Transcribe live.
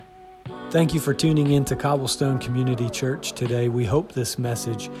Thank you for tuning in to Cobblestone Community Church today. We hope this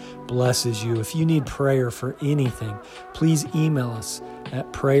message blesses you. If you need prayer for anything, please email us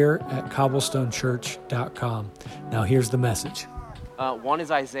at prayer@cobblestonechurch.com. Now here's the message. One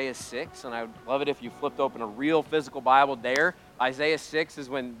is Isaiah 6, and I would love it if you flipped open a real physical Bible there. Isaiah 6 is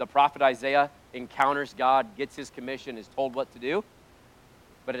when the prophet Isaiah encounters God, gets his commission, is told what to do.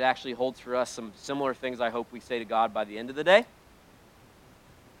 But it actually holds for us some similar things I hope we say to God by the end of the day.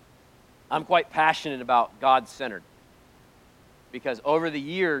 I'm quite passionate about God-centered because over the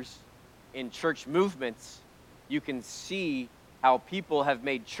years in church movements, you can see how people have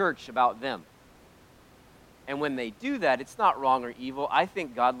made church about them. And when they do that, it's not wrong or evil. I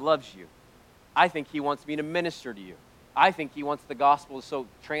think God loves you. I think he wants me to minister to you. I think he wants the gospel to so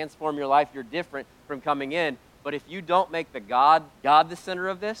transform your life you're different from coming in. But if you don't make the God the center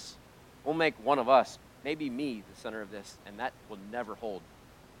of this, we'll make one of us, maybe me, the center of this, and that will never hold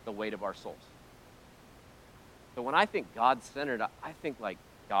the weight of our souls. So when I think God-centered, I think like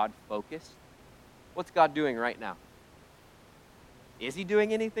God-focused. What's God doing right now? Is he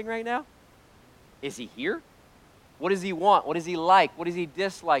doing anything right now? Is he here? What does he want? What does he like? What does he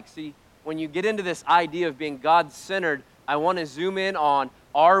dislike? See, when you get into this idea of being God-centered, I want to zoom in on,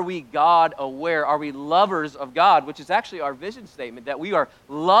 are we God-aware? Are we lovers of God? Which is actually our vision statement, that we are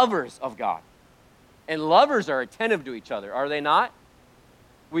lovers of God. And lovers are attentive to each other, are they not?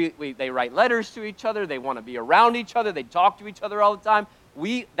 They write letters to each other. They want to be around each other. They talk to each other all the time.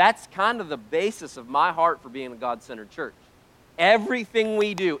 That's kind of the basis of my heart for being a God-centered church. Everything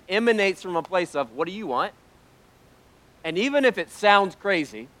we do emanates from a place of, what do you want? And even if it sounds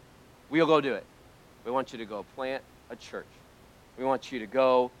crazy, we'll go do it. We want you to go plant a church. We want you to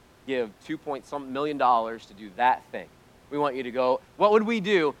go give $2 million to do that thing. We want you to go, what would we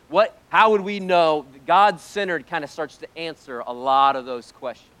do? How would we know? God-centered kind of starts to answer a lot of those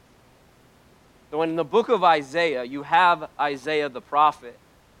questions. So in the book of Isaiah, you have Isaiah the prophet,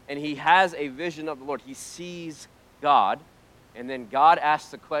 and he has a vision of the Lord. He sees God, and then God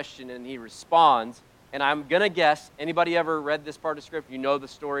asks a question, and he responds. And I'm going to guess, anybody ever read this part of Scripture? You know the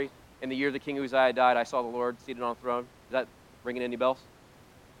story. In the year the king Uzziah died, I saw the Lord seated on a throne. Is that ringing any bells?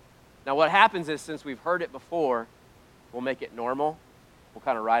 Now what happens is, since we've heard it before, we'll make it normal. We'll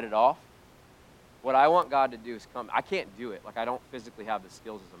kind of write it off. What I want God to do is come. I can't do it. Like, I don't physically have the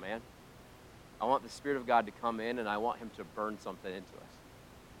skills as a man. I want the Spirit of God to come in, and I want him to burn something into us.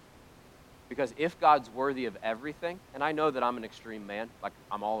 Because if God's worthy of everything, and I know that I'm an extreme man, like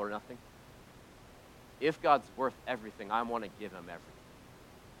I'm all or nothing. If God's worth everything, I want to give him everything.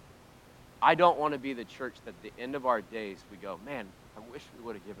 I don't want to be the church that at the end of our days we go, man, I wish we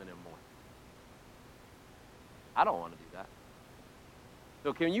would have given him more. I don't want to do that.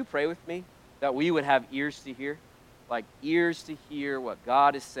 So can you pray with me that we would have ears to hear? Like ears to hear what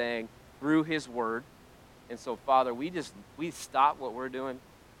God is saying through his word. And so, Father, we stop what we're doing.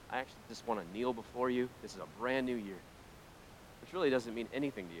 I actually just want to kneel before you. This is a brand new year, which really doesn't mean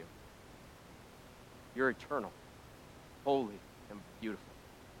anything to you. You're eternal, holy, and beautiful.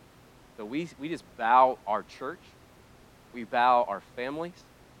 So we just bow our church. We bow our families.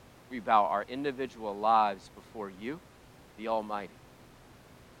 We bow our individual lives before you, the Almighty.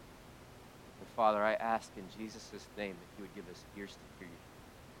 And Father, I ask in Jesus' name that you would give us ears to hear you.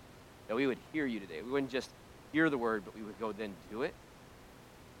 That we would hear you today. We wouldn't just hear the word, but we would go then do it.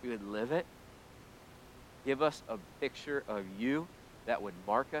 We would live it. Give us a picture of you that would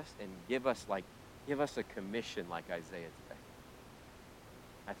mark us and give us a commission like Isaiah today.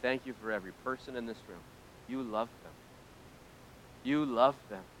 I thank you for every person in this room. You love them. You love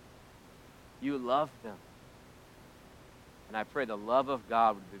them. You love them. And I pray the love of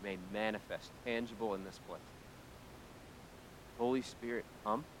God would be made manifest, tangible in this place. Holy Spirit,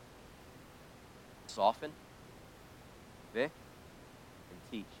 come, soften, convict, and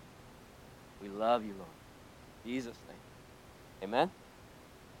teach. We love you, Lord. In Jesus' name. Amen?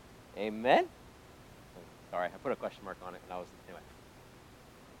 Amen? Sorry, I put a question mark on it, and anyway.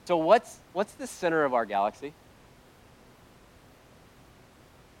 So what's the center of our galaxy?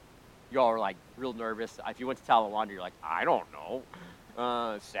 Y'all are like real nervous. If you went to Talawanda, you're like, I don't know.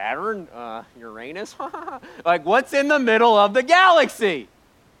 Saturn, Uranus, like what's in the middle of the galaxy?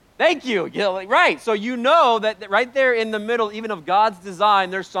 Thank you. Right. So you know that right there in the middle, even of God's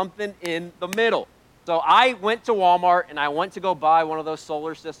design, there's something in the middle. So I went to Walmart and I went to go buy one of those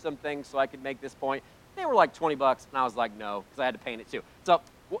solar system things so I could make this point. They were like $20, and I was like, no, because I had to paint it too. So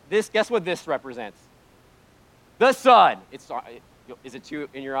guess what this represents? The sun. Is it two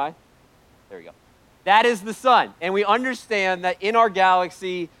in your eye? There you go. That is the sun. And we understand that in our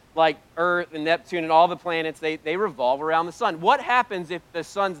galaxy, like Earth and Neptune and all the planets, they revolve around the sun. What happens if the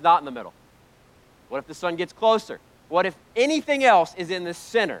sun's not in the middle? What if the sun gets closer? What if anything else is in the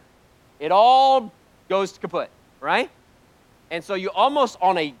center? It all goes kaput, right? And so you almost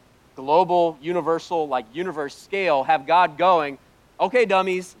on a global, universal, like universe scale, have God going, okay,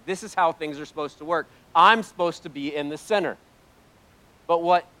 dummies, this is how things are supposed to work. I'm supposed to be in the center. But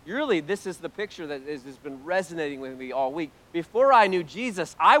what really, this is the picture that has been resonating with me all week. Before I knew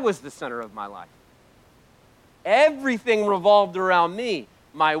Jesus, I was the center of my life. Everything revolved around me.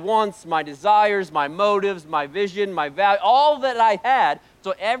 My wants, my desires, my motives, my vision, my value, all that I had.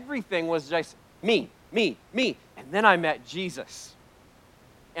 So everything was just me, me, me. And then I met Jesus.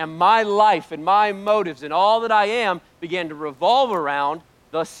 And my life and my motives and all that I am began to revolve around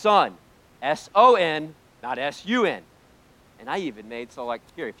the sun. S-O-N, not S-U-N. And I even made, so like,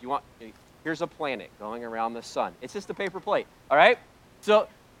 here, if you want, here's a planet going around the sun. It's just a paper plate, all right? So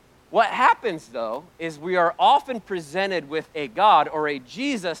what happens, though, is we are often presented with a God or a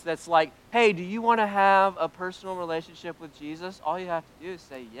Jesus that's like, hey, do you want to have a personal relationship with Jesus? All you have to do is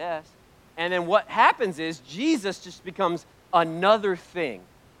say yes. And then what happens is Jesus just becomes another thing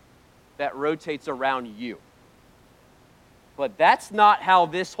that rotates around you. But that's not how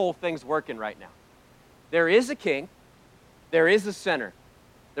this whole thing's working right now. There is a king. There is a center.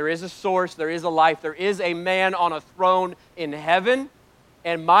 There is a source. There is a life. There is a man on a throne in heaven.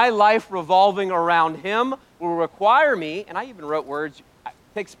 And my life revolving around him will require me, and I even wrote words,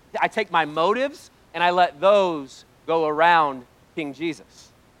 I take my motives and I let those go around King Jesus.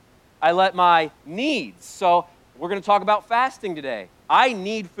 I let my needs, so we're going to talk about fasting today. I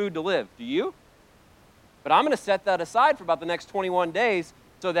need food to live. Do you? But I'm going to set that aside for about the next 21 days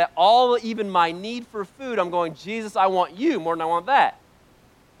so that even my need for food, I'm going, Jesus, I want you more than I want that.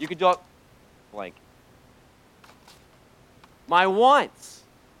 You could do it blank. My wants,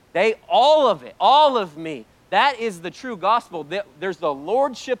 all of me. That is the true gospel. There's the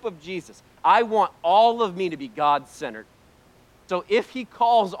lordship of Jesus. I want all of me to be God-centered. So if he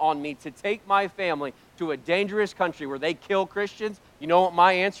calls on me to take my family to a dangerous country where they kill Christians, you know what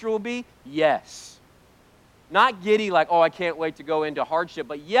my answer will be? Yes. Not giddy like, oh, I can't wait to go into hardship,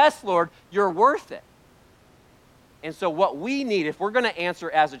 but yes, Lord, you're worth it. And so what we need, if we're going to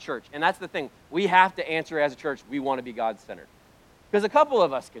answer as a church, and that's the thing, we have to answer as a church, we want to be God-centered. Because a couple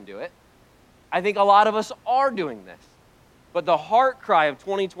of us can do it. I think a lot of us are doing this. But the heart cry of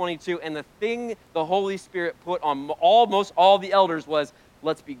 2022 and the thing the Holy Spirit put on almost all the elders was,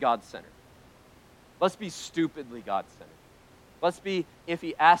 let's be God-centered. Let's be stupidly God-centered. Let's be, if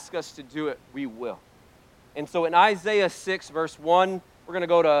he asks us to do it, we will. And so in Isaiah 6, verse 1, we're going to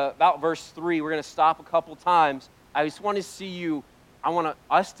go to about verse 3. We're going to stop a couple times. I just want to see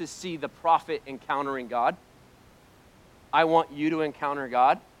us to see the prophet encountering God. I want you to encounter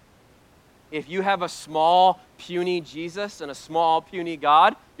God. If you have a small, puny Jesus and a small, puny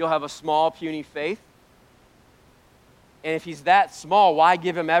God, you'll have a small, puny faith. And if he's that small, why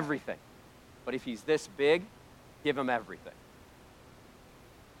give him everything? But if he's this big, give him everything.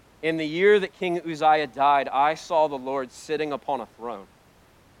 In the year that King Uzziah died, I saw the Lord sitting upon a throne,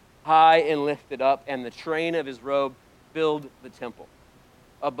 high and lifted up, and the train of his robe filled the temple.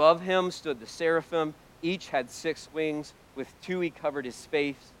 Above him stood the seraphim. Each had 6 wings. With 2 he covered his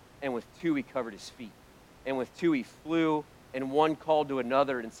face, and with 2 he covered his feet. And with 2 he flew, and one called to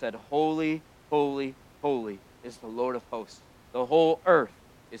another and said, Holy, holy, holy is the Lord of hosts. The whole earth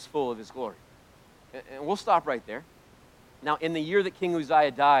is full of his glory. And we'll stop right there. Now, in the year that King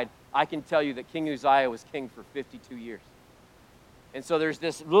Uzziah died, I can tell you that King Uzziah was king for 52 years. And so there's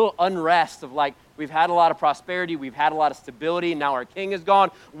this little unrest of like, we've had a lot of prosperity, we've had a lot of stability, now our king is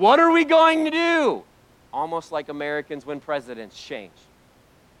gone. What are we going to do? Almost like Americans when presidents change.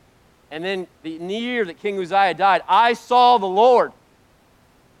 And then in the year that King Uzziah died, I saw the Lord.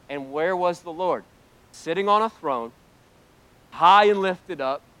 And where was the Lord? Sitting on a throne, high and lifted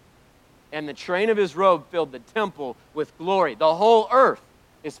up, and the train of his robe filled the temple with glory. The whole earth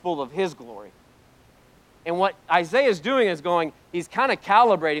is full of his glory. And what Isaiah is doing is he's kind of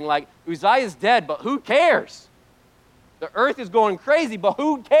calibrating like, Uzziah's dead, but who cares? The earth is going crazy, but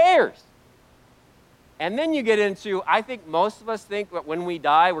who cares? And then you get into, I think most of us think that when we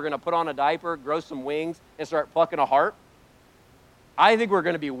die, we're going to put on a diaper, grow some wings, and start plucking a heart. I think we're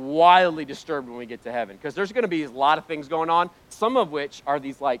going to be wildly disturbed when we get to heaven because there's going to be a lot of things going on, some of which are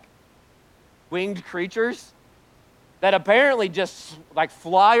these like winged creatures that apparently just like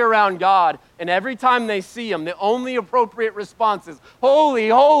fly around God, and every time they see him, the only appropriate response is, holy,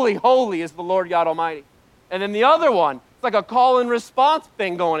 holy, holy is the Lord God Almighty. And then the other one, it's like a call and response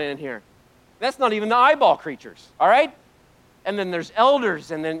thing going in here. That's not even the eyeball creatures, all right? And then there's elders,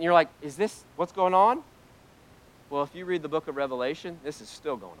 and then you're like, is this what's going on? Well, if you read the book of Revelation, this is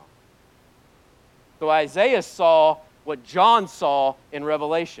still going on. So Isaiah saw what John saw in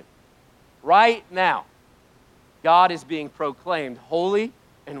Revelation. Right now, God is being proclaimed holy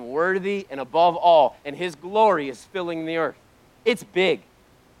and worthy and above all, and his glory is filling the earth. It's big.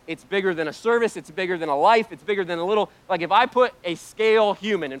 It's bigger than a service. It's bigger than a life. It's bigger than a little, like if I put a scale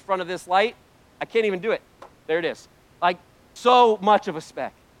human in front of this light, I can't even do it. There it is. Like so much of a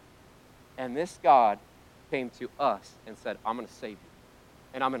speck. And this God came to us and said, I'm going to save you,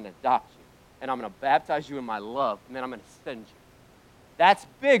 and I'm going to adopt you, and I'm going to baptize you in my love, and then I'm going to send you. That's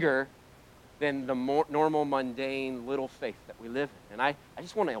bigger than the normal, mundane, little faith that we live in. And I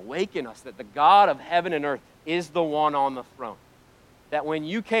just want to awaken us that the God of heaven and earth is the one on the throne. That when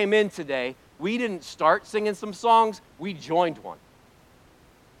you came in today, we didn't start singing some songs, we joined one.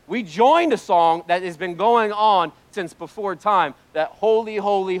 We joined a song that has been going on since before time, that holy,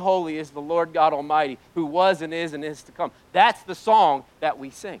 holy, holy is the Lord God Almighty, who was and is to come. That's the song that we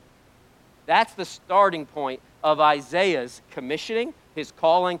sing. That's the starting point of Isaiah's commissioning, his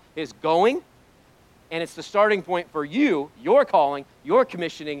calling, his going. And it's the starting point for you, your calling, your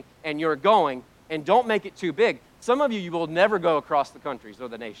commissioning, and your going. And don't make it too big. Some of you will never go across the countries or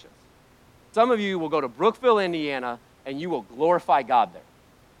the nations. Some of you will go to Brookville, Indiana, and you will glorify God there.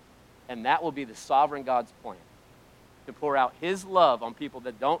 And that will be the sovereign God's plan, to pour out his love on people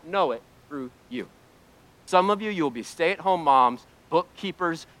that don't know it through you. Some of you will be stay-at-home moms,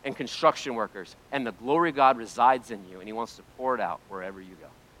 bookkeepers, and construction workers, and the glory of God resides in you, and he wants to pour it out wherever you go.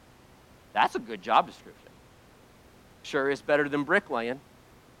 That's a good job description. Sure is better than bricklaying.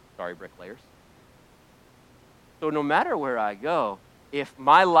 Sorry, bricklayers. So no matter where I go, if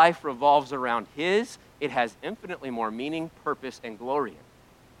my life revolves around his, it has infinitely more meaning, purpose, and glory in it.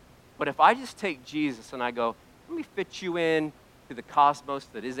 But if I just take Jesus and I go, let me fit you in to the cosmos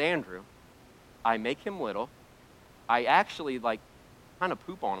that is Andrew, I make him little, I actually kind of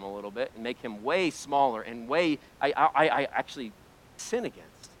poop on him a little bit and make him way smaller and I actually sin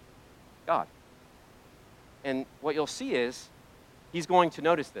against God. And what you'll see is he's going to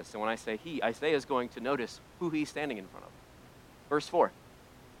notice this. And when I say he, Isaiah is going to notice who he's standing in front of. Verse 4.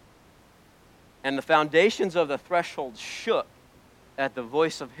 And the foundations of the threshold shook at the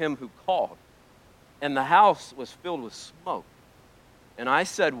voice of him who called, and the house was filled with smoke. And I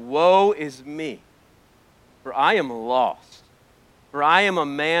said, woe is me, for I am lost. For I am a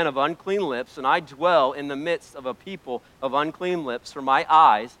man of unclean lips, and I dwell in the midst of a people of unclean lips, for my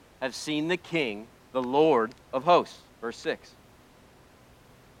eyes have seen the King, the Lord of hosts. Verse 6.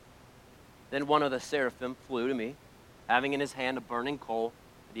 Then one of the seraphim flew to me, having in his hand a burning coal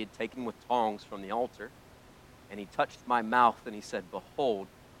that he had taken with tongs from the altar. And he touched my mouth, and he said, behold,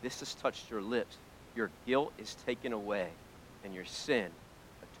 this has touched your lips. Your guilt is taken away, and your sin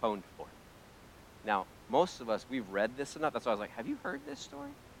atoned for. Now, most of us, we've read this enough. That's why I was like, have you heard this story?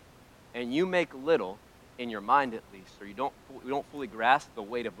 And you make little, in your mind at least, or you don't fully grasp the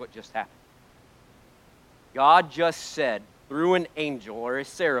weight of what just happened. God just said, through an angel or a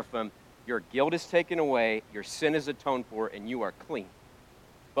seraphim, your guilt is taken away, your sin is atoned for, and you are clean.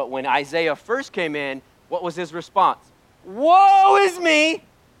 But when Isaiah first came in, what was his response? Woe is me,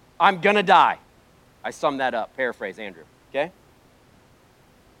 I'm going to die. I summed that up, paraphrase Andrew, okay?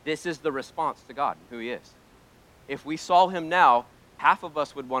 This is the response to God and who he is. If we saw him now, half of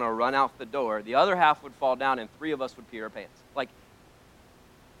us would want to run out the door, the other half would fall down, and 3 of us would pee our pants.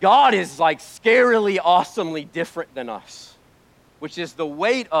 God is scarily, awesomely different than us, which is the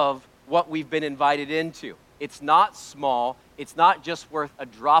weight of what we've been invited into. It's not small. It's not just worth a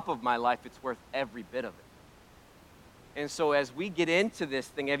drop of my life. It's worth every bit of it. And so as we get into this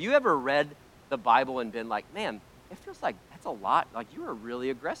thing, have you ever read the Bible and been like, man, it feels like that's a lot. You were really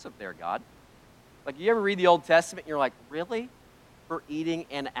aggressive there, God. You ever read the Old Testament and you're like, really? For eating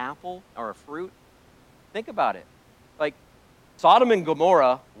an apple or a fruit? Think about it. Sodom and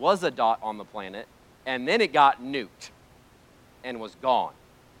Gomorrah was a dot on the planet, and then it got nuked and was gone.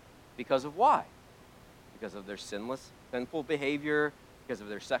 Because of why? Because of their sinful behavior, because of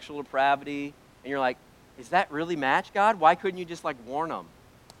their sexual depravity. And you're like, is that really match, God? Why couldn't you just warn them?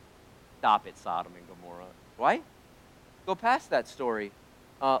 Stop it, Sodom and Gomorrah. Why? Go past that story.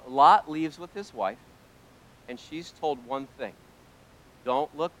 Lot leaves with his wife, and she's told one thing.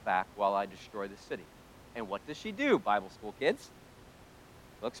 Don't look back while I destroy the city. And what does she do, Bible school kids?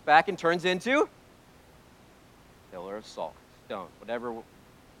 Looks back and turns into pillar of salt, stone, whatever. We'll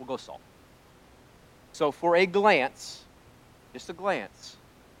go salt. So for a glance, just a glance,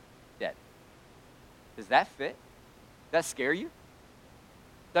 dead. Does that fit? Does that scare you?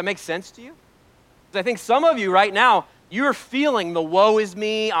 Does that make sense to you? Because I think some of you right now, You're feeling the woe is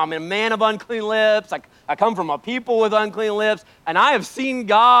me, I'm a man of unclean lips, I come from a people with unclean lips, and I have seen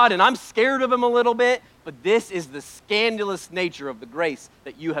God, and I'm scared of him a little bit, but this is the scandalous nature of the grace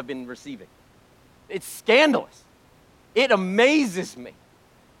that you have been receiving. It's scandalous. It amazes me.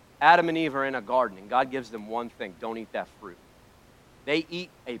 Adam and Eve are in a garden, and God gives them one thing: don't eat that fruit. They eat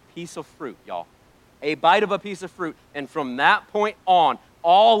a piece of fruit, y'all. A bite of a piece of fruit, and from that point on,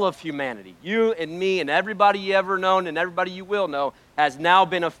 all of humanity, you and me and everybody you ever known and everybody you will know, has now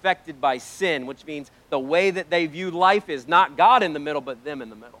been affected by sin, which means the way that they view life is not God in the middle, but them in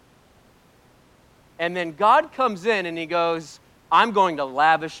the middle. And then God comes in and he goes, I'm going to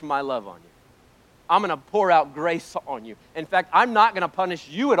lavish my love on you. I'm going to pour out grace on you. In fact, I'm not going to punish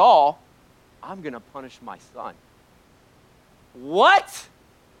you at all. I'm going to punish my son. What?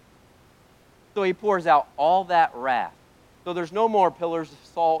 So he pours out all that wrath. So there's no more pillars of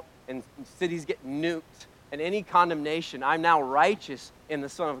salt and cities getting nuked and any condemnation. I'm now righteous in the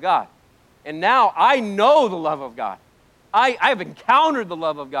Son of God. And now I know the love of God. I have encountered the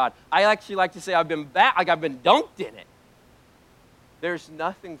love of God. I actually like to say I've been dunked in it. There's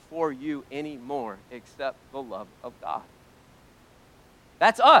nothing for you anymore except the love of God.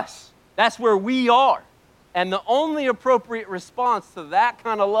 That's us. That's where we are. And the only appropriate response to that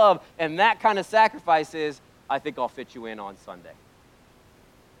kind of love and that kind of sacrifice is, I think I'll fit you in on Sunday.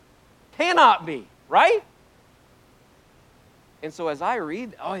 Cannot be, right? And so as I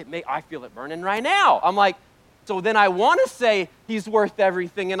read, I feel it burning right now. I'm like, so then I want to say he's worth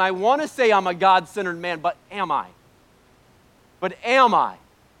everything, and I want to say I'm a God-centered man, but am I? But am I?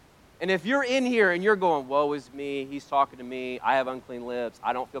 And if you're in here and you're going, woe is me, he's talking to me, I have unclean lips,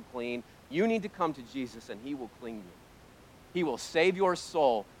 I don't feel clean, you need to come to Jesus and he will clean you. He will save your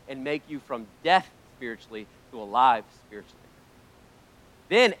soul and make you from death spiritually to alive spiritually.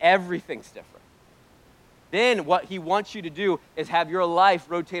 Then everything's different. Then what he wants you to do is have your life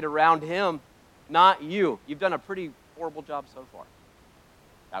rotate around him, not you. You've done a pretty horrible job so far.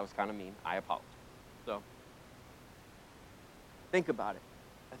 That was kind of mean. I apologize. So think about it.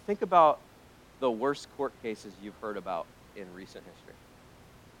 Think about the worst court cases you've heard about in recent history.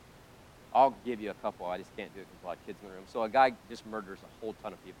 I'll give you a couple. I just can't do it because there's a lot of kids in the room. So a guy just murders a whole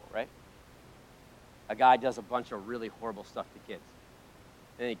ton of people, right? A guy does a bunch of really horrible stuff to kids.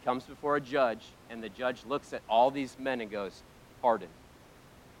 And he comes before a judge, and the judge looks at all these men and goes, pardoned,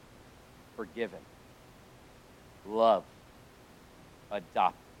 forgiven, loved,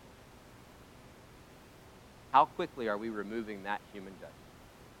 adopted. How quickly are we removing that human judgment?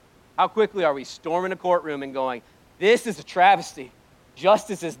 How quickly are we storming a courtroom and going, this is a travesty.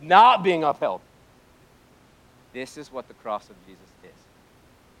 Justice is not being upheld. This is what the cross of Jesus is.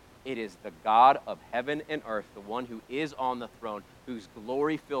 It is the God of heaven and earth, the one who is on the throne, whose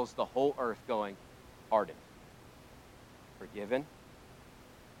glory fills the whole earth, going, pardoned, forgiven,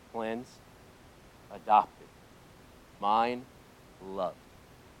 cleansed, adopted, mine, loved.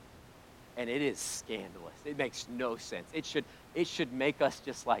 And it is scandalous. It makes no sense. It should make us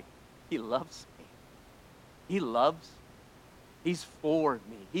just like, he loves me. He loves me. He's for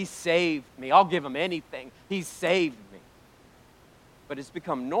me. He saved me. I'll give him anything. He saved me. But it's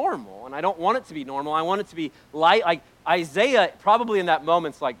become normal, and I don't want it to be normal. I want it to be light. Like Isaiah, probably in that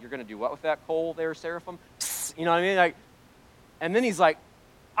moment's like, you're going to do what with that coal there, Seraphim? Psst, you know what I mean? Like, and then he's like,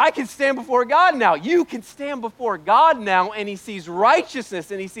 I can stand before God now. You can stand before God now, and he sees righteousness,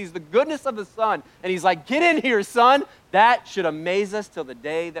 and he sees the goodness of the Son, and he's like, get in here, son. That should amaze us till the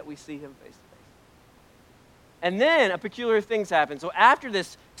day that we see him face to face. And then a peculiar things happen. So after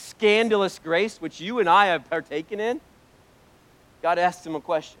this scandalous grace, which you and I have partaken in, God asks him a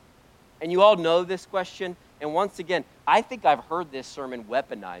question. And you all know this question. And once again, I think I've heard this sermon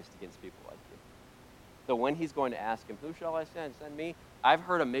weaponized against people like you. So when he's going to ask him, who shall I send? Send me. I've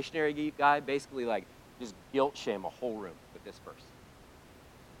heard a missionary guy basically like just guilt shame a whole room with this verse.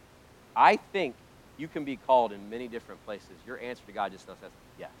 I think you can be called in many different places. Your answer to God just says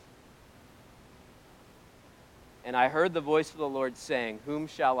yes. And I heard the voice of the Lord saying, whom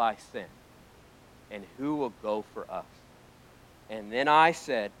shall I send? And who will go for us? And then I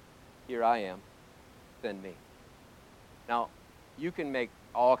said, here I am, send me. Now, you can make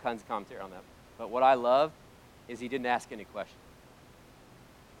all kinds of commentary on that. But what I love is he didn't ask any questions.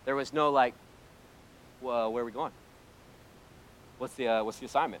 There was no like, well, where are we going? What's the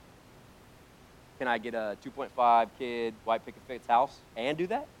assignment? Can I get a 2.5 kid white picket fence house and do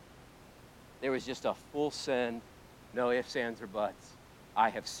that? There was just a full send, no ifs, ands, or buts. I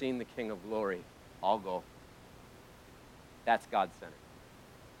have seen the King of Glory. I'll go. That's God-centered.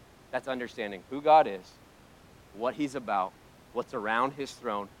 That's understanding who God is, what he's about, what's around his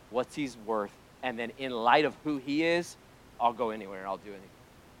throne, what he's worth, and then in light of who he is, I'll go anywhere and I'll do anything.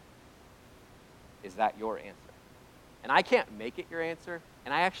 Is that your answer? And I can't make it your answer,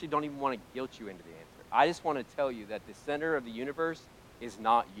 and I actually don't even want to guilt you into the answer. I just want to tell you that the center of the universe is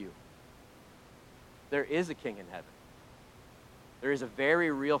not you. There is a king in heaven. There is a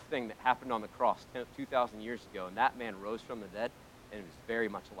very real thing that happened on the cross 2,000 years ago, and that man rose from the dead and is very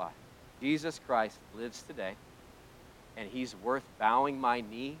much alive. Jesus Christ lives today, and he's worth bowing my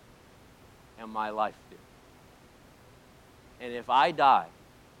knee and my life to. And if I die,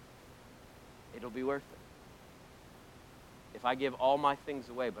 it'll be worth it. If I give all my things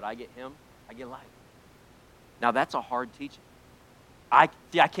away, but I get him, I get life. Now, that's a hard teaching. I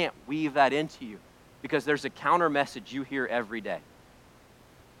can't weave that into you because there's a counter message you hear every day.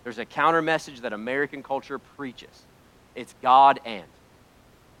 There's a counter message that American culture preaches. It's God and.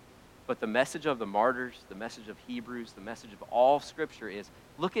 But the message of the martyrs, the message of Hebrews, the message of all Scripture is,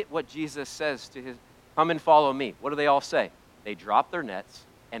 look at what Jesus says to his, come and follow me. What do they all say? They drop their nets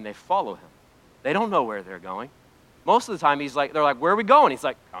and they follow him. They don't know where they're going. Most of the time, they're like, where are we going? He's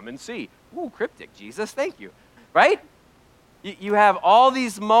like, come and see. Ooh, cryptic, Jesus, thank you. Right? You have all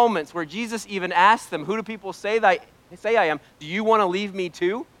these moments where Jesus even asks them, who do people say I am? Do you want to leave me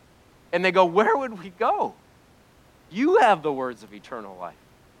too? And they go, where would we go? You have the words of eternal life.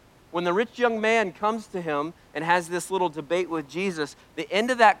 When the rich young man comes to him and has this little debate with Jesus, the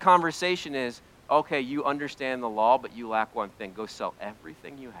end of that conversation is, okay, you understand the law, but you lack one thing. Go sell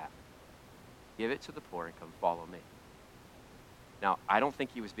everything you have. Give it to the poor and come follow me. Now, I don't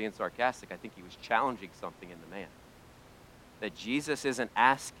think he was being sarcastic. I think he was challenging something in the man. That Jesus isn't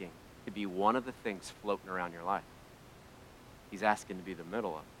asking to be one of the things floating around your life. He's asking to be the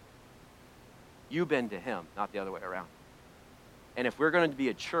middle of it. You bend to him, not the other way around. And if we're going to be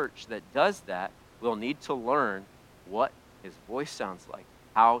a church that does that, we'll need to learn what his voice sounds like,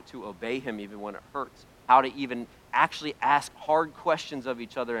 how to obey him even when it hurts, how to even actually ask hard questions of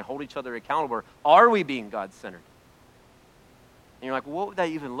each other and hold each other accountable. Are we being God-centered? And you're like, well, what would that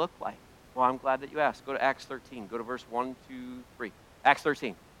even look like? Well, I'm glad that you asked. Go to Acts 13. Go to verse 1, 2, 3. Acts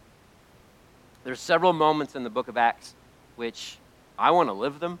 13. There's several moments in the book of Acts which I want to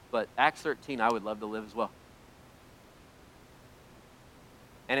live them, but Acts 13 I would love to live as well.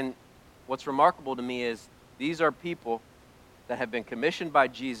 And what's remarkable to me is these are people that have been commissioned by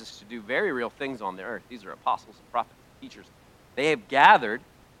Jesus to do very real things on the earth. These are apostles and prophets and teachers. They have gathered,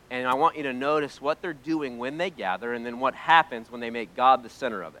 and I want you to notice what they're doing when they gather and then what happens when they make God the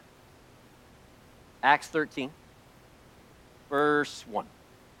center of it. Acts 13, verse 1.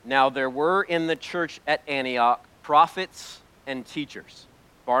 Now there were in the church at Antioch prophets and teachers: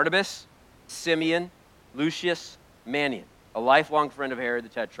 Barnabas, Simeon, Lucius, Manaen, a lifelong friend of Herod the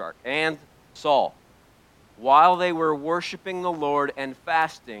Tetrarch, and Saul. While they were worshiping the Lord and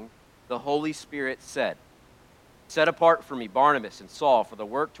fasting, the Holy Spirit said, set apart for me Barnabas and Saul for the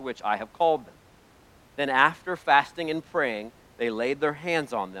work to which I have called them. Then after fasting and praying, they laid their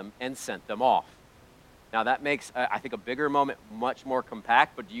hands on them and sent them off. Now that makes, I think, a bigger moment much more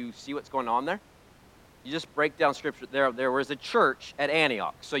compact, but do you see what's going on there? You just break down Scripture. There was a church at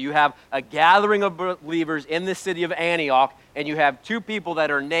Antioch. So you have a gathering of believers in the city of Antioch, and you have two people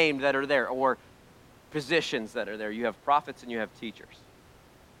that are named that are there, or positions that are there. You have prophets and you have teachers.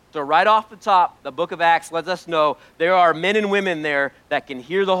 So right off the top, the book of Acts lets us know there are men and women there that can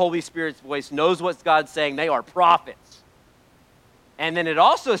hear the Holy Spirit's voice, knows what God's saying. They are prophets. And then it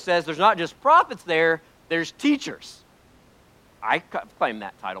also says there's not just prophets there, there's teachers. I've claimed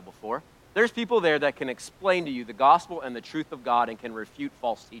that title before. There's people there that can explain to you the gospel and the truth of God and can refute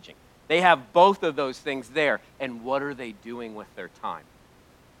false teaching. They have both of those things there. And what are they doing with their time?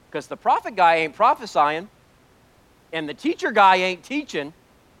 Because the prophet guy ain't prophesying and the teacher guy ain't teaching.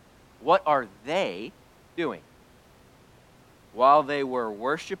 What are they doing? While they were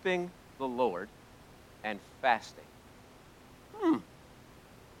worshiping the Lord and fasting.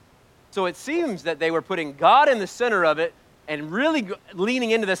 So it seems that they were putting God in the center of it and really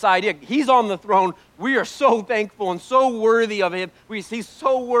leaning into this idea. He's on the throne. We are so thankful and so worthy of him. He's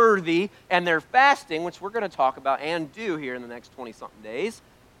so worthy. And they're fasting, which we're going to talk about and do here in the next 20-something days.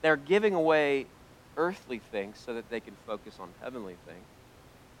 They're giving away earthly things so that they can focus on heavenly things.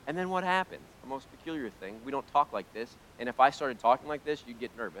 And then what happens? The most peculiar thing, we don't talk like this. And if I started talking like this, you'd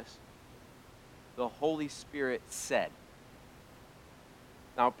get nervous. The Holy Spirit said.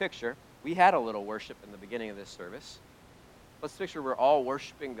 Now picture, we had a little worship in the beginning of this service. Let's picture we're all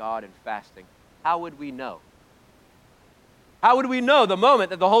worshiping God and fasting. How would we know? How would we know the moment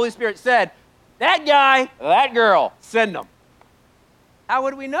that the Holy Spirit said, that guy, that girl, send them? How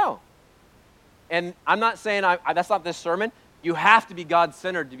would we know? And I'm not saying that's not this sermon. You have to be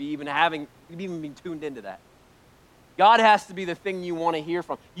God-centered to be even being tuned into that. God has to be the thing you want to hear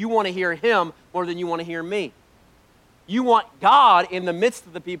from. You want to hear him more than you want to hear me. You want God in the midst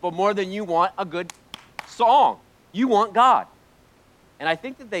of the people more than you want a good song. You want God. And I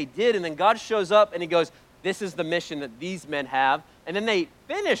think that they did, and then God shows up and he goes, this is the mission that these men have. And then they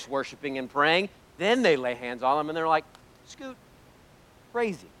finish worshiping and praying. Then they lay hands on them, and they're like, Scoot,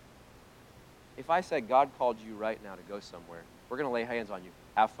 crazy. If I said God called you right now to go somewhere, we're going to lay hands on you.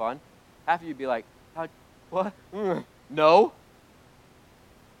 Have fun. Half of you would be like, what? No.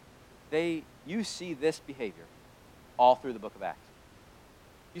 You see this behavior all through the book of Acts.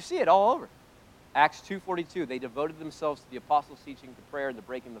 You see it all over. Acts 2:42, they devoted themselves to the apostles' teaching, the prayer, and the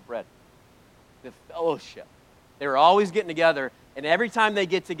breaking of the bread. The fellowship. They were always getting together, and every time they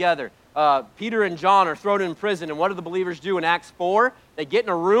get together, Peter and John are thrown in prison, and what do the believers do in Acts 4? They get in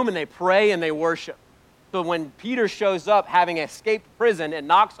a room and they pray and they worship. So when Peter shows up having escaped prison and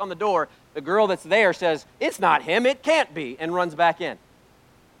knocks on the door, the girl that's there says, it's not him, it can't be, and runs back in.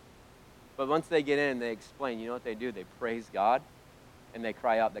 But once they get in, they explain, you know what they do? They praise God, and they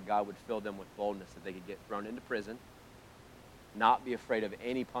cry out that God would fill them with boldness, that they could get thrown into prison, not be afraid of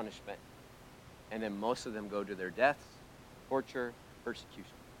any punishment, and then most of them go to their deaths, torture, persecution.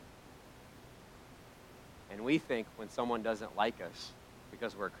 And we think when someone doesn't like us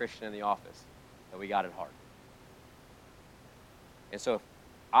because we're a Christian in the office, that we got it hard. And so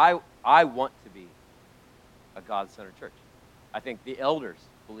I want to be a God-centered church. I think the elders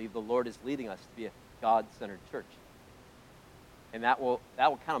believe the Lord is leading us to be a God-centered church. And that will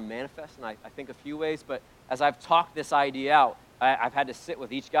kind of manifest in, I think, a few ways. But as I've talked this idea out, I've had to sit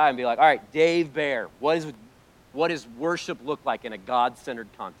with each guy and be like, all right, Dave Bear, what does worship look like in a God-centered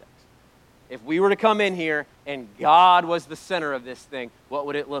context? If we were to come in here and God was the center of this thing, what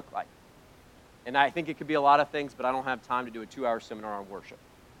would it look like? And I think it could be a lot of things, but I don't have time to do a 2-hour seminar on worship.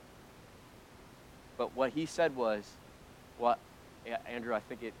 But what he said was, Andrew, I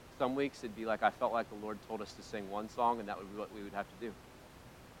think some weeks it'd be like I felt like the Lord told us to sing one song, and that would be what we would have to do.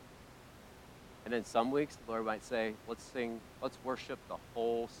 And then some weeks the Lord might say, let's worship the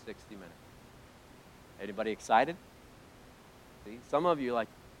whole 60 minutes. Anybody excited? See, some of you I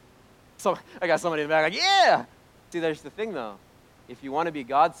got somebody in the back like, yeah! See, there's the thing though. If you want to be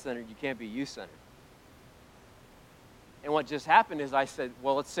God-centered, you can't be you-centered. And what just happened is I said,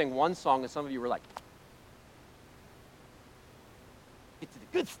 well, let's sing one song, and some of you were like, get to the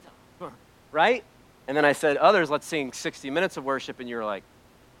good stuff, right? And then I said, others, let's sing 60 minutes of worship, and you're like,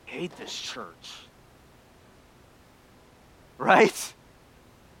 hate this church, right?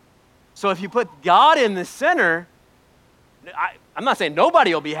 So if you put God in the center, I'm not saying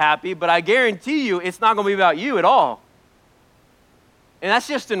nobody will be happy, but I guarantee you it's not going to be about you at all. And that's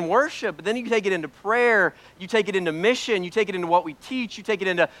just in worship. But then you take it into prayer, you take it into mission, you take it into what we teach, you take it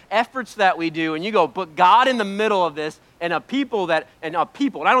into efforts that we do, and you go, put God in the middle of this, and a people, and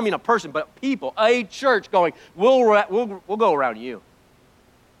I don't mean a person, but people, a church going, we'll go around you.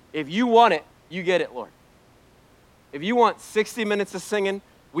 If you want it, you get it, Lord. If you want 60 minutes of singing,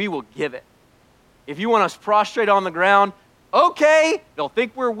 we will give it. If you want us prostrate on the ground, okay, they'll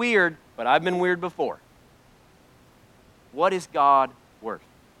think we're weird, but I've been weird before. What is God worth?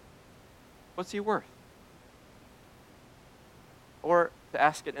 What's he worth? Or to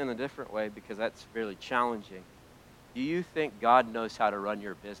ask it in a different way, because that's really challenging, do you think God knows how to run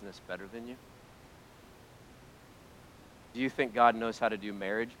your business better than you? Do you think God knows how to do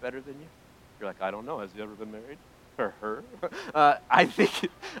marriage better than you? You're like, I don't know. Has he ever been married? Or her? I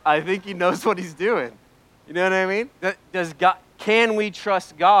think he knows what he's doing. You know what I mean? Can we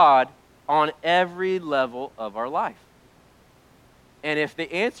trust God on every level of our life? And if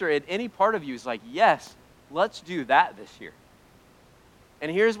the answer at any part of you is like, yes, let's do that this year.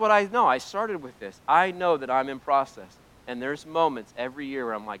 And here's what I know. I started with this. I know that I'm in process. And there's moments every year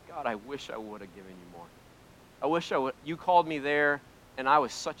where I'm like, God, I wish I would have given you more. I wish I would. You called me there, and I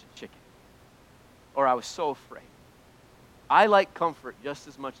was such a chicken. Or I was so afraid. I like comfort just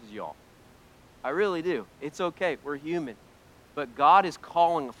as much as y'all. I really do. It's okay. We're human. But God is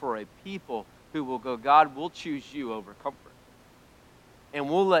calling for a people who will go, God, we'll choose you over comfort. And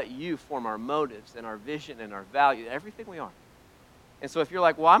we'll let you form our motives and our vision and our value, everything we are. And so if you're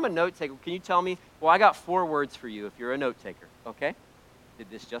like, well, I'm a note taker, can you tell me? Well, I got 4 words for you if you're a note taker, okay? Did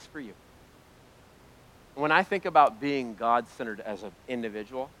this just for you. When I think about being God-centered as an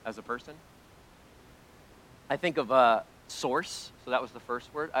individual, as a person, I think of a source. So that was the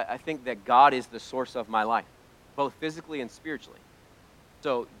first word. I think that God is the source of my life, both physically and spiritually.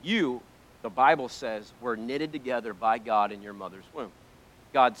 So you, the Bible says, were knitted together by God in your mother's womb.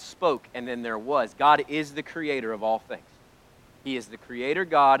 God spoke, and then there was. God is the creator of all things. He is the creator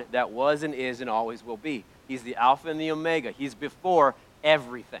God that was and is and always will be. He's the Alpha and the Omega. He's before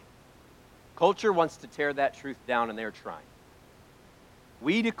everything. Culture wants to tear that truth down, and they're trying.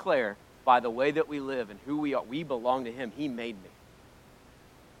 We declare by the way that we live and who we are, we belong to him. He made me.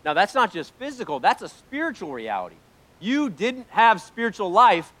 Now, that's not just physical. That's a spiritual reality. You didn't have spiritual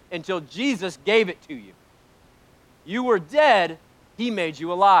life until Jesus gave it to you. You were dead. He made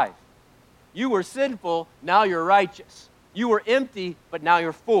you alive. You were sinful. Now you're righteous. You were empty, but now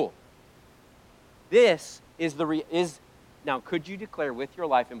you're full. This is now, could you declare with your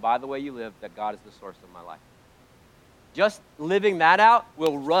life and by the way you live that God is the source of my life? Just living that out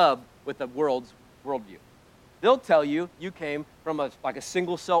will rub with the world's worldview. They'll tell you you came from a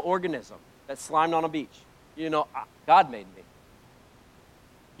single-cell organism that slimed on a beach. God made me.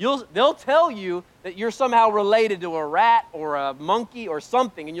 They'll tell you that you're somehow related to a rat or a monkey or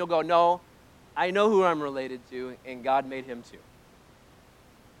something, and you'll go, no, I know who I'm related to, and God made him too.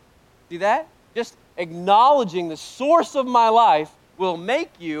 See that? Just acknowledging the source of my life will make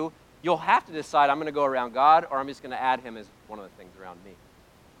you'll have to decide, I'm going to go around God, or I'm just going to add him as one of the things around me.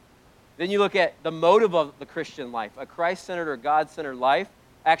 Then you look at the motive of the Christian life. A Christ-centered or God-centered life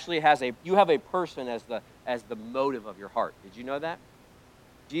actually you have a person as the motive of your heart. Did you know that?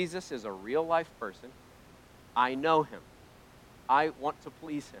 Jesus is a real-life person. I know him. I want to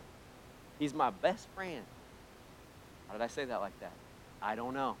please him. He's my best friend. How did I say that like that? I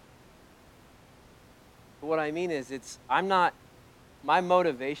don't know. But what I mean is, my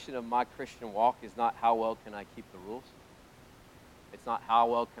motivation of my Christian walk is not how well can I keep the rules. It's not how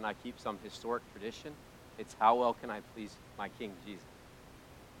well can I keep some historic tradition. It's how well can I please my King Jesus.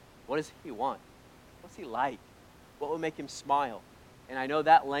 What does he want? What's he like? What would make him smile? And I know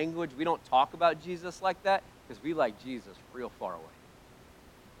that language, we don't talk about Jesus like that because we like Jesus real far away.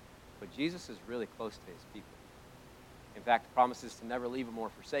 But Jesus is really close to his people. In fact, promises to never leave them or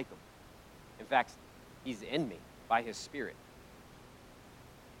forsake them. In fact, he's in me by his Spirit.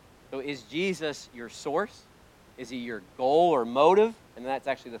 So is Jesus your source? Is he your goal or motive? And that's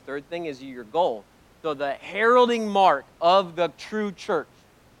actually the third thing. Is he your goal? So the heralding mark of the true church.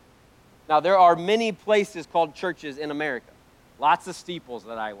 Now, there are many places called churches in America. Lots of steeples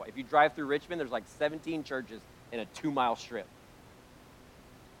if you drive through Richmond, there's like 17 churches in a 2-mile strip.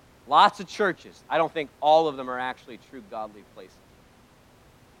 Lots of churches. I don't think all of them are actually true godly places.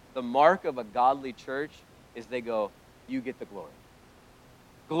 The mark of a godly church is they go, you get the glory.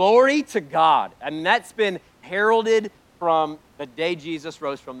 Glory to God. And that's been heralded from the day Jesus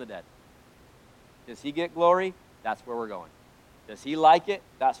rose from the dead. Does he get glory? That's where we're going. Does he like it?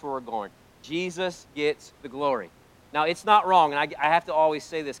 That's where we're going. Jesus gets the glory. Now, it's not wrong, and I have to always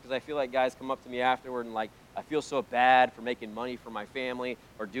say this because I feel like guys come up to me afterward and I feel so bad for making money for my family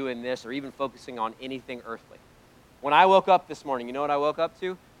or doing this or even focusing on anything earthly. When I woke up this morning, you know what I woke up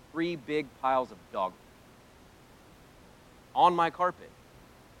to? 3 big piles of dog food on my carpet.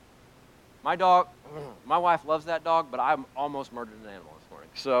 My dog, my wife loves that dog, but I almost murdered an animal this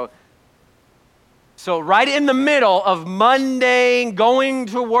morning. So right in the middle of mundane, going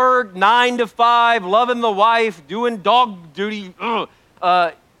to work, 9 to 5, loving the wife, doing dog duty,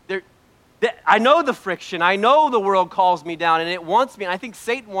 I know the friction. I know the world calls me down, and it wants me. And I think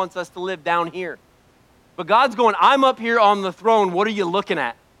Satan wants us to live down here. But God's going, I'm up here on the throne. What are you looking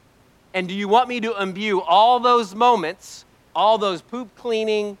at? And do you want me to imbue all those moments, all those poop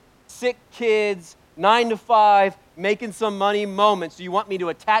cleaning, sick kids, 9 to 5, making some money moments? Do you want me to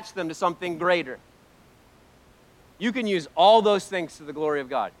attach them to something greater? You can use all those things to the glory of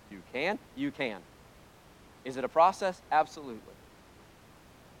God. You can. You can. Is it a process? Absolutely.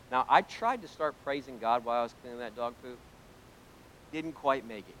 Now, I tried to start praising God while I was cleaning that dog poop. Didn't quite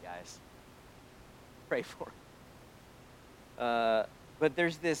make it, guys. Pray for it. But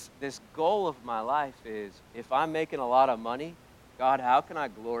there's this goal of my life is, if I'm making a lot of money, God, how can I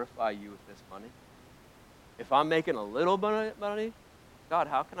glorify you with this money? If I'm making a little bit of money, God,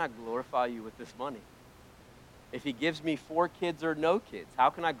 how can I glorify you with this money? If he gives me 4 kids or no kids, how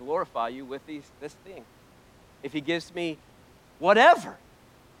can I glorify you with this thing? If he gives me whatever,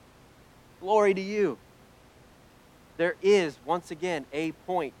 glory to you. There is, once again, a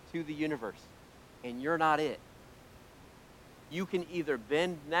point to the universe, and you're not it. You can either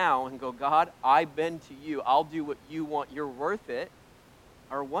bend now and go, God, I bend to you. I'll do what you want. You're worth it.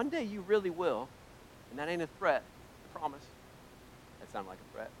 Or one day you really will, and that ain't a threat, I promise. That sounded like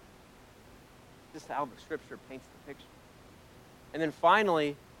a threat. Just how the Scripture paints the picture. And then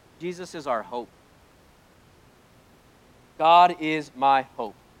finally, Jesus is our hope. God is my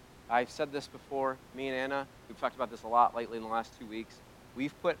hope. I've said this before. Me and Anna, we've talked about this a lot lately in the last 2 weeks.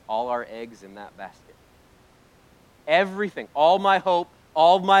 We've put all our eggs in that basket. Everything, all my hope,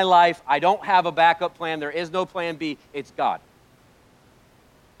 All of my life, I don't have a backup plan. There is no plan B. It's God.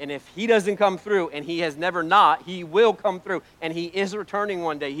 And if he doesn't come through, and he has never not, he will come through. And he is returning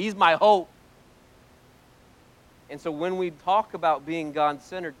one day. He's my hope. And so when we talk about being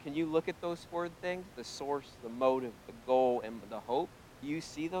God-centered, can you look at those four things? The source, the motive, the goal, and the hope. Do you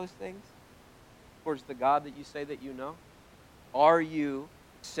see those things towards the God that you say that you know? Are you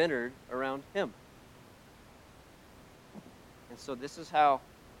centered around him? And so this is how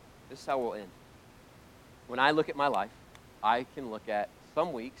we'll end. When I look at my life, I can look at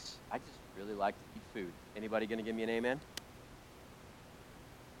some weeks, I just really like to eat food. Anybody going to give me an amen?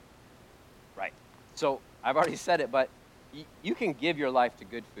 Right. So I've already said it, but you can give your life to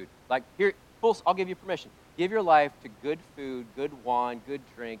good food. Like here, I'll give you permission. Give your life to good food, good wine, good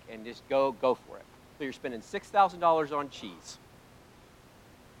drink, and just go for it. So you're spending $6,000 on cheese.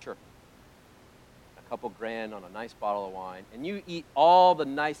 Sure. A couple grand on a nice bottle of wine, and you eat all the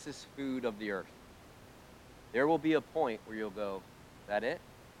nicest food of the earth. There will be a point where you'll go, is that it?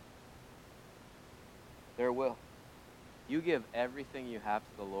 There will. You give everything you have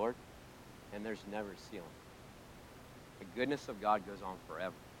to the Lord, and there's never a ceiling. The goodness of God goes on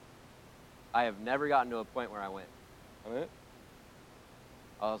forever. I have never gotten to a point where I went, huh?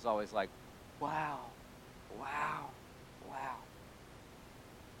 I was always like, wow, wow, wow.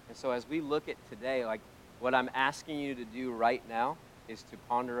 And so as we look at today, like what I'm asking you to do right now is to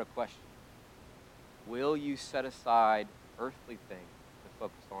ponder a question. Will you set aside earthly things to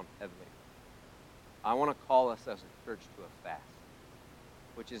focus on heavenly? I want to call us as a church to a fast,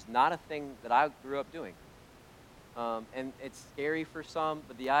 which is not a thing that I grew up doing. And it's scary for some,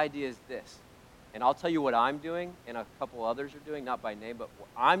 but the idea is this. And I'll tell you what I'm doing, and a couple others are doing, not by name, but what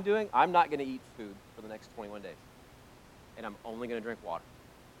I'm doing, I'm not going to eat food for the next 21 days. And I'm only going to drink water.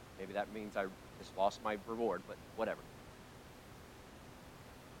 Maybe that means I just lost my reward, but whatever.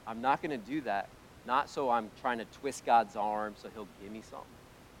 I'm not going to do that, not so I'm trying to twist God's arm so he'll give me something.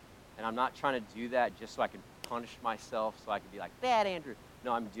 And I'm not trying to do that just so I can punish myself, so I can be like, bad Andrew.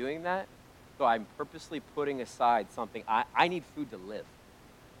 No, I'm doing that so I'm purposely putting aside something. I need food to live.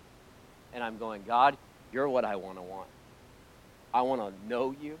 And I'm going, God, you're what I want. I want to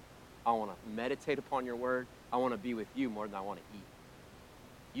know you. I want to meditate upon your word. I want to be with you more than I want to eat.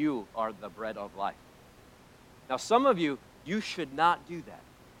 You are the bread of life. Now, some of you should not do that.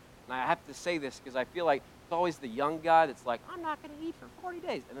 And I have to say this because I feel like it's always the young guy that's like, I'm not going to eat for 40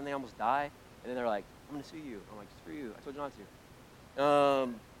 days. And then they almost die. And then they're like, I'm going to sue you. I'm like, screw you. I told you not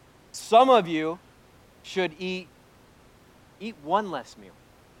to. Some of you should eat one less meal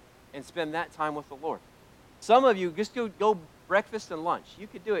and spend that time with the Lord. Some of you just go breakfast and lunch. You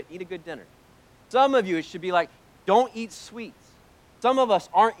could do it. Eat a good dinner. Some of you, it should be like, don't eat sweets. Some of us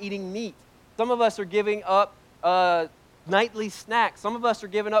aren't eating meat. Some of us are giving up nightly snacks. Some of us are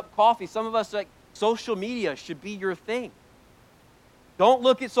giving up coffee. Some of us, like, social media should be your thing. Don't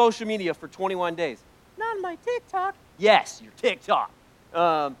look at social media for 21 days. Not my TikTok. Yes, your TikTok.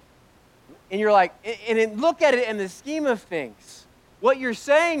 And you're like, and then look at it in the scheme of things. What you're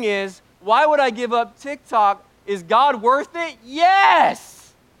saying is, why would I give up TikTok? Is God worth it?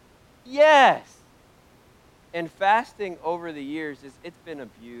 Yes. Yes. And fasting over the years, it's been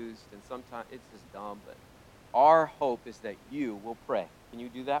abused, and sometimes it's just dumb, but our hope is that you will pray. Can you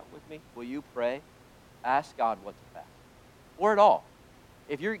do that with me? Will you pray? Ask God what to fast. Or at all.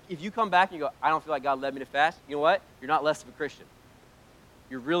 If you come back and you go, I don't feel like God led me to fast, you know what? You're not less of a Christian.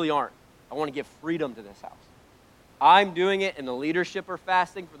 You really aren't. I want to give freedom to this house. I'm doing it, and the leadership are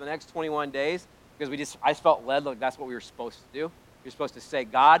fasting for the next 21 days because I just felt led like that's what we were supposed to do. You're supposed to say,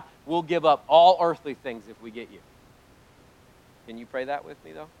 God, we'll give up all earthly things if we get you. Can you pray that with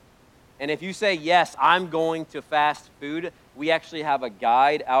me, though? And if you say, yes, I'm going to fast food, we actually have a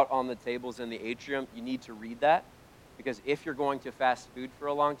guide out on the tables in the atrium. You need to read that because if you're going to fast food for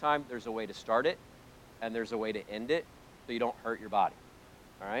a long time, there's a way to start it and there's a way to end it so you don't hurt your body.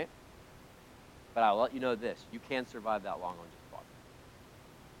 All right? But I'll let you know this. You can survive that long on just water.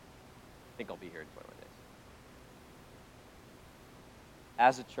 I think I'll be here in 21 days.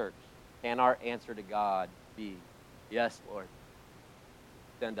 As a church, can our answer to God be, yes, Lord,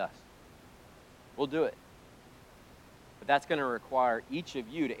 send us? We'll do it. But that's going to require each of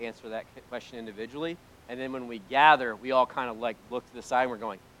you to answer that question individually. And then when we gather, we all kind of like look to the side and we're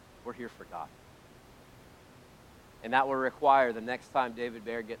going, we're here for God. And that will require the next time David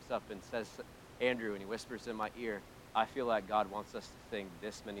Baer gets up and says, Andrew, and he whispers in my ear, I feel like God wants us to sing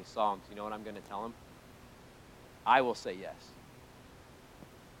this many psalms. You know what I'm going to tell him? I will say yes.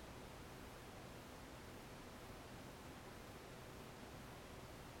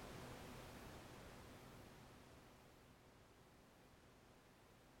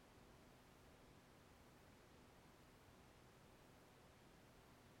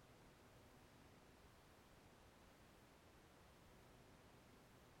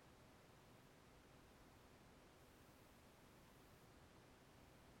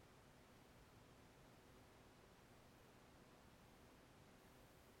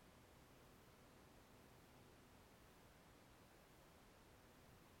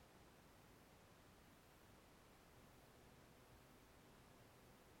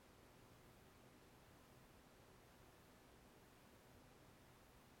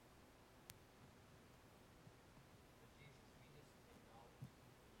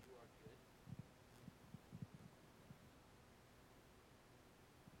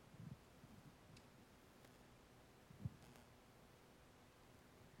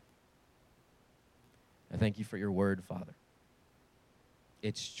 thank you for your word, Father.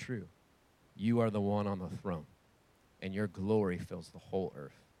 It's true. You are the one on the throne, and your glory fills the whole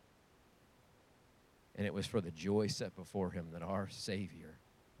earth. And it was for the joy set before him that our Savior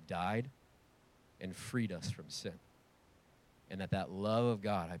died and freed us from sin. And that love of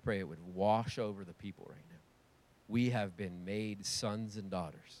God, I pray it would wash over the people right now. We have been made sons and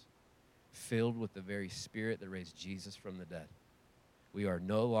daughters, filled with the very Spirit that raised Jesus from the dead. We are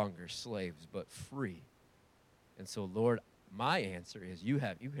no longer slaves, but free. And so, Lord, my answer is you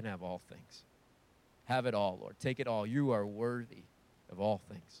can have all things. Have it all, Lord. Take it all. You are worthy of all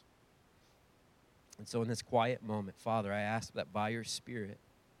things. And so in this quiet moment, Father, I ask that by your Spirit,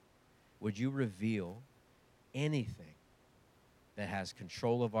 would you reveal anything that has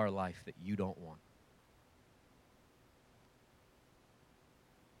control of our life that you don't want?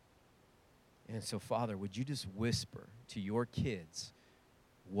 And so, Father, would you just whisper to your kids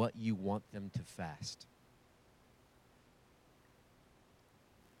what you want them to fast?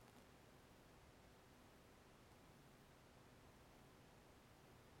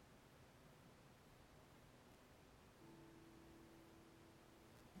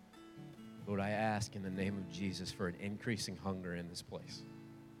 Lord, I ask in the name of Jesus for an increasing hunger in this place,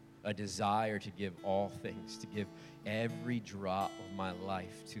 a desire to give all things, to give every drop of my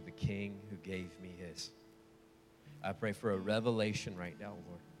life to the King who gave me his. I pray for a revelation right now,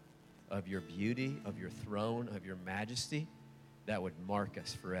 Lord, of your beauty, of your throne, of your majesty that would mark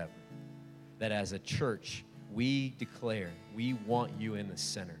us forever. That as a church, we declare we want you in the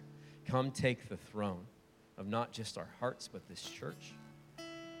center. Come take the throne of not just our hearts, but this church.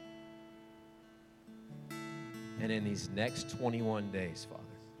 And in these next 21 days, Father,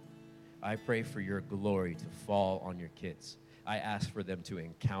 I pray for your glory to fall on your kids. I ask for them to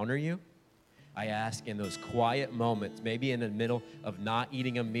encounter you. I ask in those quiet moments, maybe in the middle of not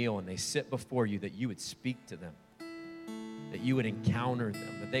eating a meal and they sit before you, that you would speak to them, that you would encounter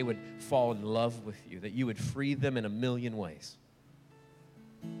them, that they would fall in love with you, that you would free them in a million ways.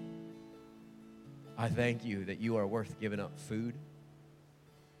 I thank you that you are worth giving up food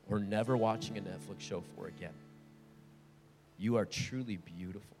or never watching a Netflix show for again. You are truly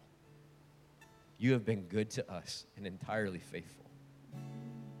beautiful. You have been good to us and entirely faithful.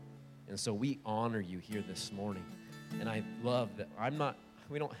 And so we honor you here this morning. And I love that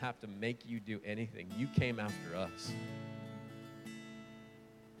we don't have to make you do anything. You came after us.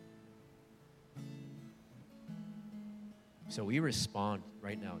 So we respond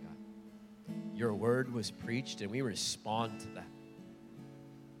right now, God. Your word was preached and we respond to that.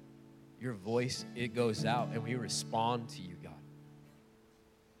 Your voice, it goes out and we respond to you, God.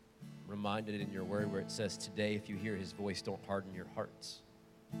 Reminded in your word where it says, today, if you hear his voice, don't harden your hearts.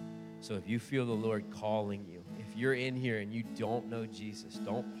 So if you feel the Lord calling you, if you're in here and you don't know Jesus,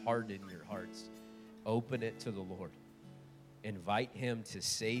 don't harden your hearts. Open it to the Lord. Invite him to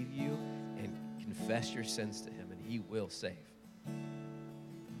save you and confess your sins to him, and he will save.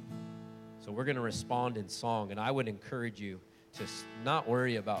 So we're going to respond in song, and I would encourage you to not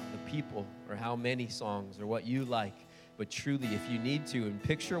worry about the people or how many songs or what you like, but truly, if you need to, and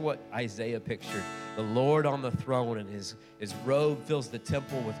picture what Isaiah pictured, the Lord on the throne, and his robe fills the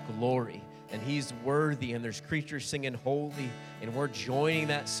temple with glory, and he's worthy, and there's creatures singing holy, and we're joining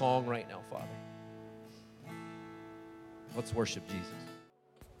that song right now, Father. Let's worship Jesus.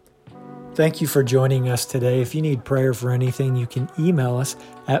 Thank you for joining us today. If you need prayer for anything, you can email us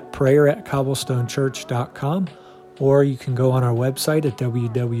at prayer@cobblestonechurch.com, or you can go on our website at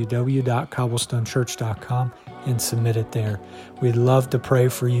www.cobblestonechurch.com and submit it there. We'd love to pray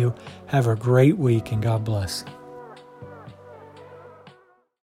for you. Have a great week, and God bless.